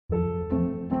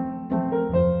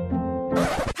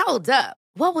Hold up.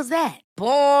 What was that?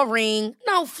 Boring.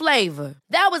 No flavor.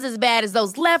 That was as bad as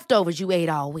those leftovers you ate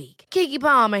all week. Keke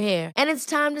Palmer here. And it's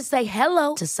time to say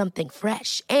hello to something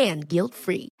fresh and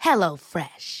guilt-free. Hello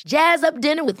Fresh. Jazz up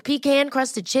dinner with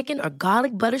pecan-crusted chicken or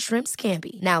garlic butter shrimp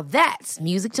scampi. Now that's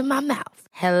music to my mouth.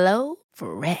 Hello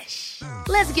Fresh.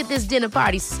 Let's get this dinner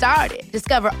party started.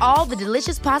 Discover all the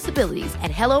delicious possibilities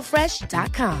at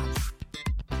hellofresh.com.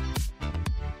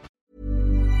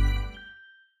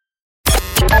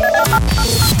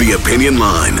 The Opinion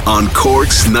Line on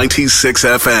Cork's 96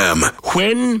 FM.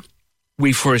 When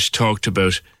we first talked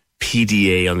about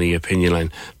PDA on the Opinion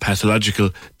Line,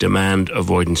 pathological demand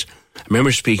avoidance, I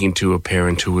remember speaking to a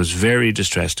parent who was very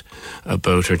distressed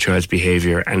about her child's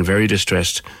behaviour and very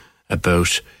distressed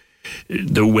about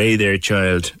the way their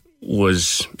child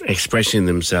was expressing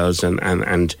themselves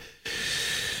and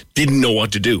didn't know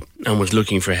what to do and was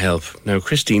looking for help. Now,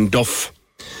 Christine Duff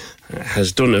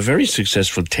has done a very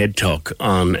successful TED Talk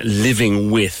on living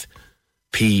with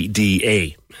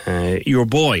PDA. Your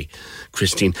boy,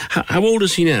 Christine, how old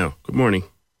is he now? Good morning.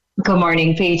 Good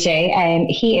morning, PJ.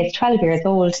 He is 12 years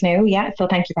old now, so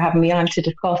thank you for having me on to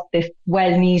discuss this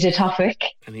well-needed topic.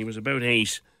 And he was about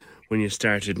 8 when you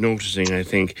started noticing, I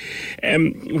think.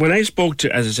 When I spoke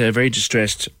to, as I said, a very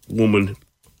distressed woman,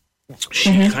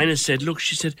 she kind of said, look,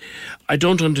 she said, I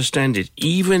don't understand it.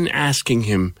 Even asking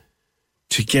him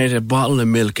to get a bottle of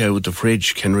milk out of the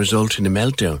fridge can result in a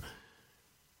meltdown.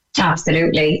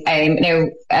 Absolutely.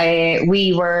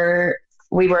 We were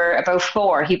about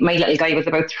 4. My little guy was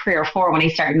about 3 or 4 when I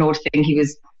started noticing he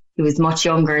was much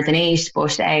younger than 8.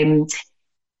 But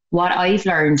what I've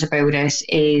learned about it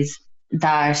is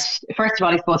that, first of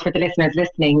all, I suppose for the listeners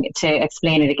listening, to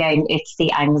explain it again, it's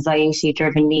the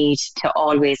anxiety-driven need to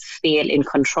always feel in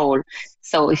control.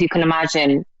 So if you can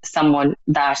imagine someone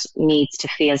that needs to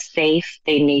feel safe,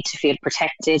 they need to feel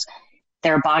protected,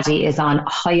 their body is on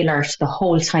high alert the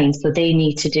whole time, so they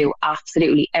need to do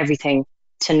absolutely everything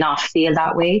to not feel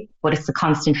that way, but it's a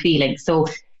constant feeling. So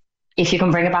if you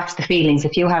can bring it back to the feelings,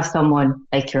 if you have someone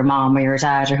like your mom or your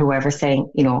dad or whoever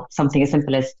saying, something as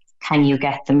simple as, can you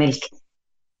get the milk?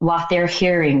 What they're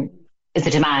hearing is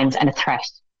a demand and a threat.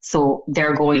 So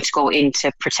they're going to go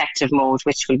into protective mode,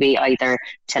 which will be either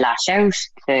to lash out,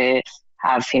 to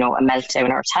have, a meltdown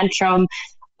or a tantrum,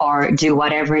 or do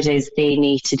whatever it is they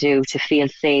need to do to feel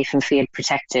safe and feel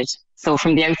protected. So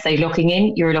from the outside looking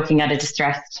in, you're looking at a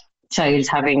distressed child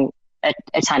having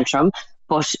a tantrum,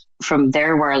 but from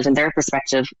their world and their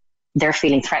perspective, they're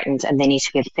feeling threatened and they need to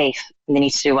feel safe and they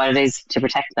need to do what it is to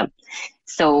protect them.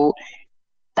 So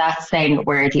that's then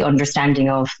where the understanding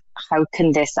of how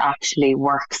can this actually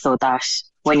work so that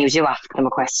when you do ask them a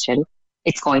question,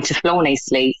 it's going to flow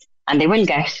nicely and they will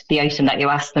get the item that you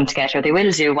asked them to get, or they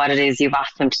will do what it is you've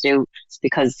asked them to do,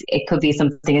 because it could be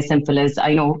something as simple as,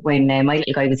 I know when my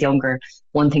little guy was younger,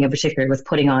 one thing in particular was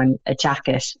putting on a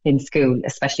jacket in school,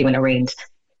 especially when it rained.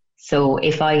 So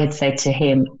if I had said to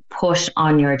him, put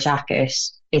on your jacket,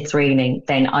 it's raining,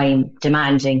 then I'm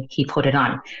demanding he put it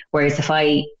on. Whereas if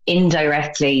I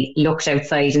indirectly looked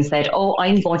outside and said, oh,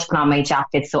 I'm going to put on my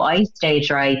jacket so I stay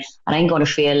dry and I'm going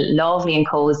to feel lovely and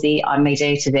cozy on my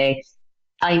day to day,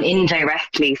 I'm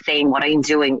indirectly saying what I'm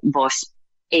doing, but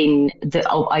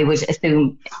I would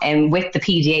assume with the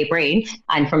PDA brain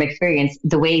and from experience,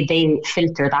 the way they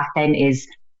filter that then is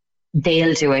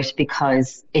they'll do it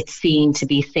because it's seen to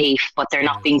be safe, but they're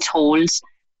not being told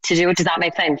to do it. Does that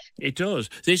make sense? It does.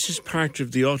 This is part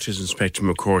of the autism spectrum,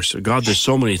 of course. God, there's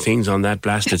so many things on that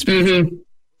blasted spectrum.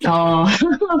 Oh,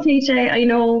 PJ, I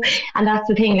know. And that's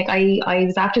the thing. Like I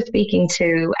was after speaking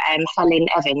to Helen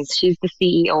Evans. She's the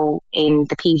CEO in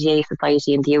the PDA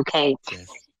Society in the UK. Yes.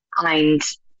 And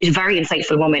she's a very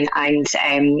insightful woman. And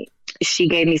she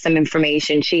gave me some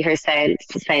information. She herself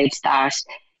said that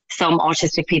some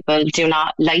autistic people do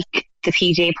not like the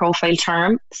PDA profile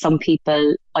term. Some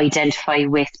people identify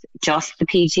with just the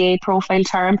PDA profile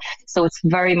term. So it's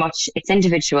very much, it's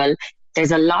individual.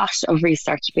 There's a lot of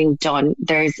research being done.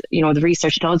 The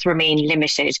research does remain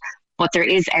limited, but there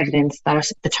is evidence that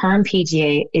the term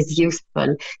PDA is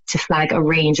useful to flag a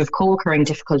range of co-occurring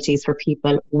difficulties for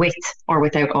people with or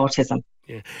without autism.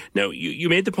 Yeah. Now, you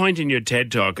made the point in your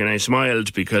TED Talk, and I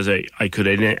smiled because I could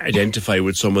identify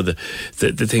with some of the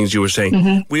things you were saying.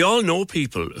 Mm-hmm. We all know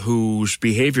people whose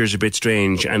behaviour is a bit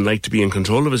strange and like to be in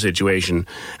control of a situation,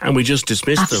 and we just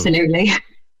dismiss them. Absolutely.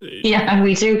 Yeah,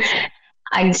 we do.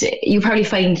 And you probably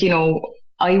find,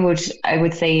 I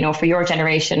would say, for your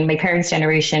generation, my parents'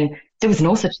 generation, there was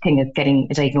no such thing as getting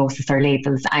a diagnosis or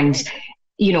labels. And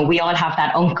we all have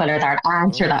that uncle or that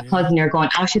aunt or that cousin you're going,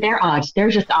 actually, they're odd. They're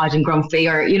just odd and grumpy,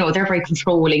 or, they're very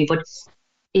controlling. But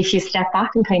if you step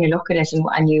back and kind of look at it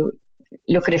and you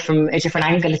look at it from a different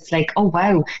angle, it's like, oh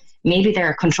wow, maybe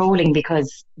they're controlling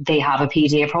because they have a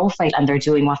PDA profile and they're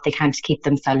doing what they can to keep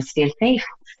themselves feel safe.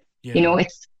 Yeah. You know,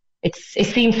 it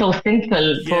seems so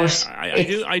simple, but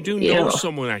I do know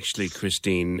someone actually,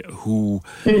 Christine, who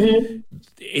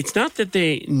it's not that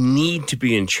they need to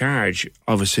be in charge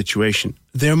of a situation;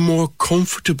 they're more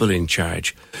comfortable in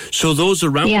charge. So those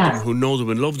around them who know them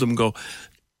and love them go,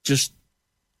 just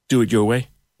do it your way.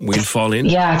 We'll fall in.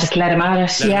 Yeah, just let them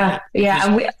at it.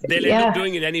 And they'll end up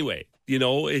doing it anyway. You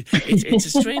know, it's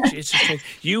a strange.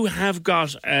 You have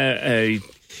got a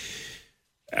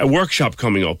workshop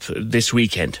coming up this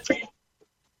weekend.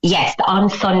 Yes, on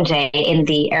Sunday in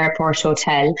the airport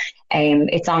hotel.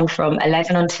 It's on from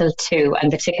 11 until 2,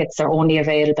 and the tickets are only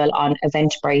available on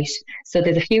Eventbrite. So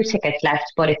there's a few tickets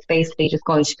left, but it's basically just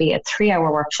going to be a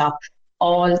 3-hour workshop.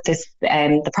 All this,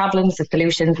 the problems, the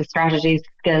solutions, the strategies,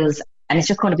 skills, and it's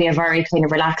just going to be a very kind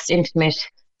of relaxed, intimate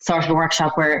sort of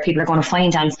workshop where people are going to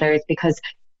find answers, because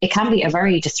it can be a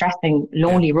very distressing,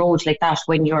 lonely road like that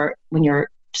when you're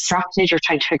distracted, you're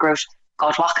trying to figure out,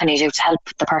 God, what can I do to help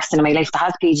the person in my life that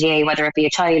has PDA, whether it be a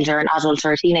child or an adult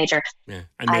or a teenager. Yeah,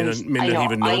 and may not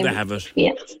even know they have it.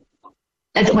 Yeah,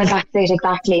 well, that's it,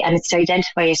 exactly. And it's to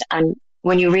identify it. And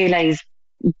when you realise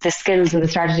the skills and the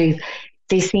strategies,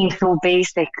 they seem so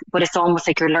basic, but it's almost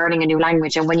like you're learning a new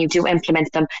language. And when you do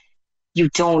implement them, you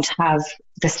don't have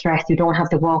the stress, you don't have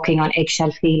the walking on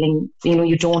eggshell feeling, you know,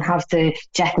 you don't have the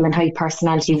Jekyll and Hyde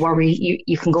personality worry.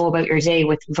 You can go about your day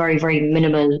with very, very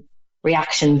minimal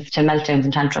reactions to meltdowns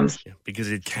and tantrums. Yeah, because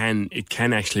it can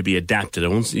actually be adapted.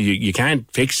 You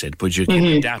can't fix it, but you can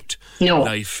adapt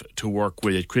life to work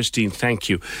with it. Christine, thank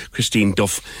you. Christine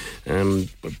Duff. I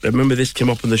remember this came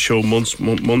up on the show months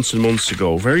and months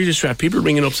ago. Very distracted. People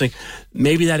ringing up saying,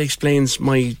 maybe that explains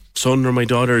my son or my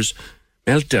daughter's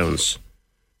meltdowns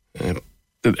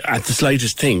at the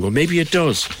slightest thing. Well, maybe it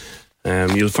does.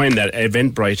 You'll find that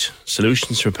Eventbrite,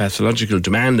 Solutions for Pathological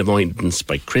Demand Avoidance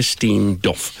by Christine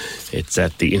Duff. It's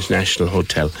at the International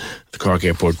Hotel at the Cork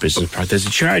Airport Business Park. There's a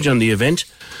charge on the event,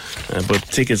 but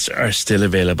tickets are still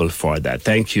available for that.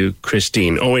 Thank you,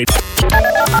 Christine. 08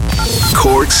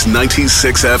 Cork's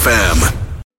 96 FM.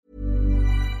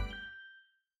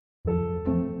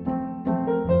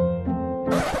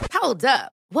 Hold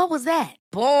up. What was that?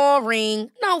 Boring.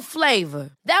 No flavor.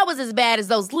 That was as bad as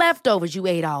those leftovers you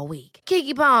ate all week.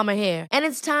 Keke Palmer here, and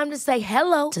it's time to say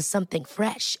hello to something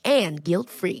fresh and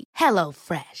guilt-free. Hello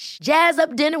Fresh. Jazz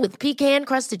up dinner with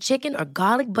pecan-crusted chicken or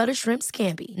garlic butter shrimp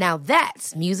scampi. Now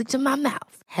that's music to my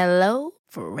mouth. Hello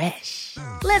Fresh.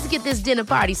 Let's get this dinner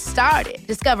party started.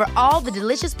 Discover all the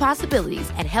delicious possibilities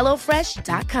at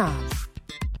HelloFresh.com.